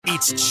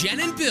It's Jen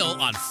and Bill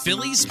on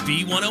Phillies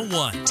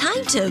B101.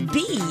 Time to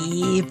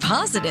be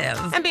positive.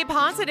 And Be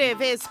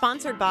Positive is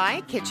sponsored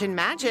by Kitchen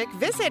Magic.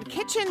 Visit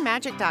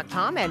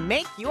kitchenmagic.com and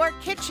make your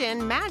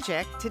kitchen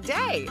magic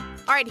today.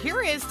 All right,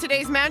 here is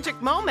today's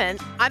magic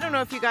moment. I don't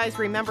know if you guys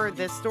remember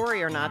this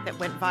story or not that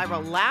went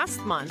viral last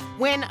month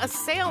when a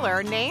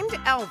sailor named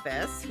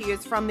Elvis, he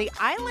is from the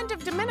island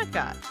of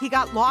Dominica, he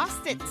got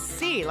lost at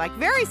sea. Like,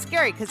 very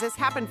scary because this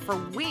happened for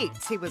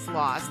weeks. He was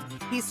lost.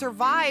 He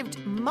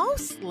survived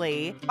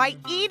mostly by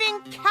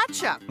eating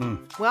ketchup.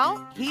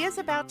 Well, he is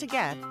about to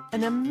get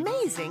an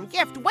amazing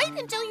gift. Wait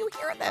until you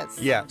hear this.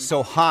 Yeah,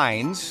 so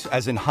Heinz,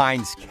 as in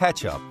Heinz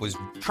Ketchup, was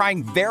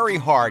trying very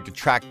hard to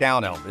track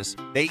down Elvis.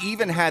 They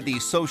even had the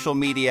social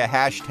media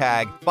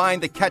hashtag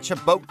Find the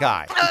Ketchup Boat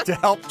Guy to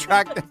help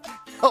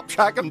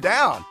track him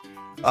down.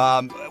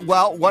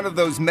 Well, one of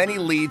those many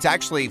leads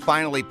actually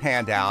finally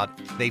panned out.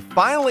 They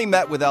finally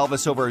met with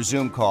Elvis over a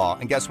Zoom call,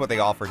 and guess what they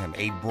offered him?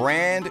 A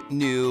brand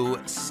new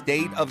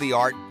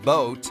state-of-the-art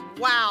boat.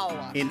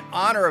 Wow. In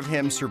honor of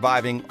him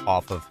surviving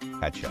off of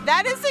ketchup.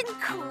 That is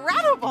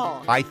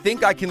incredible. I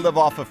think I can live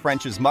off of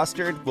French's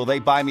mustard. Will they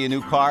buy me a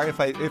new car if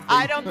I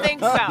don't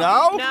think so.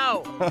 No?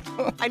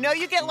 No. I know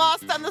you get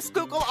lost on the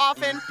Schuylkill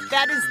often.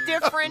 That is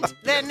different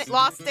than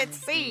lost at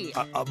sea.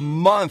 A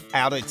month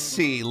out at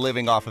sea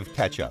living off of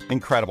ketchup.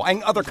 Incredible.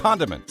 And other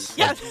condiments.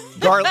 Yes.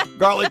 Like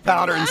garlic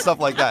powder and stuff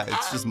like that.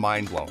 It's just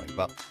mind-blowing.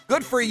 Well,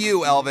 good for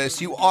you,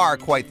 Elvis. You are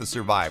quite the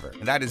survivor.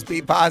 And that is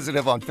Be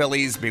Positive on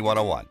Phillies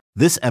B101.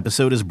 This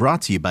episode is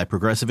brought to you by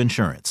Progressive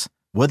Insurance.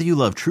 Whether you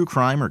love true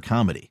crime or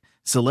comedy,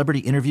 celebrity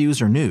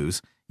interviews or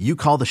news, you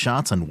call the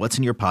shots on what's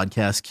in your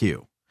podcast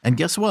queue. And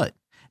guess what?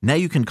 Now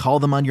you can call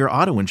them on your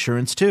auto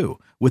insurance too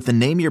with the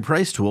Name Your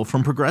Price tool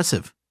from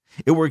Progressive.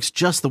 It works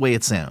just the way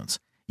it sounds.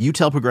 You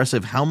tell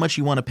Progressive how much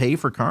you want to pay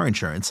for car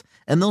insurance,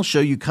 and they'll show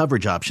you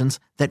coverage options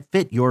that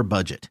fit your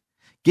budget.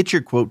 Get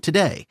your quote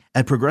today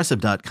at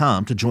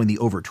Progressive.com to join the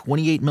over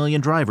 28 million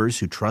drivers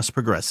who trust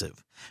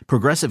Progressive.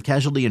 Progressive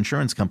Casualty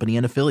Insurance Company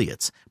and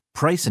Affiliates.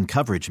 Price and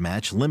coverage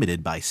match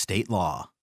limited by state law.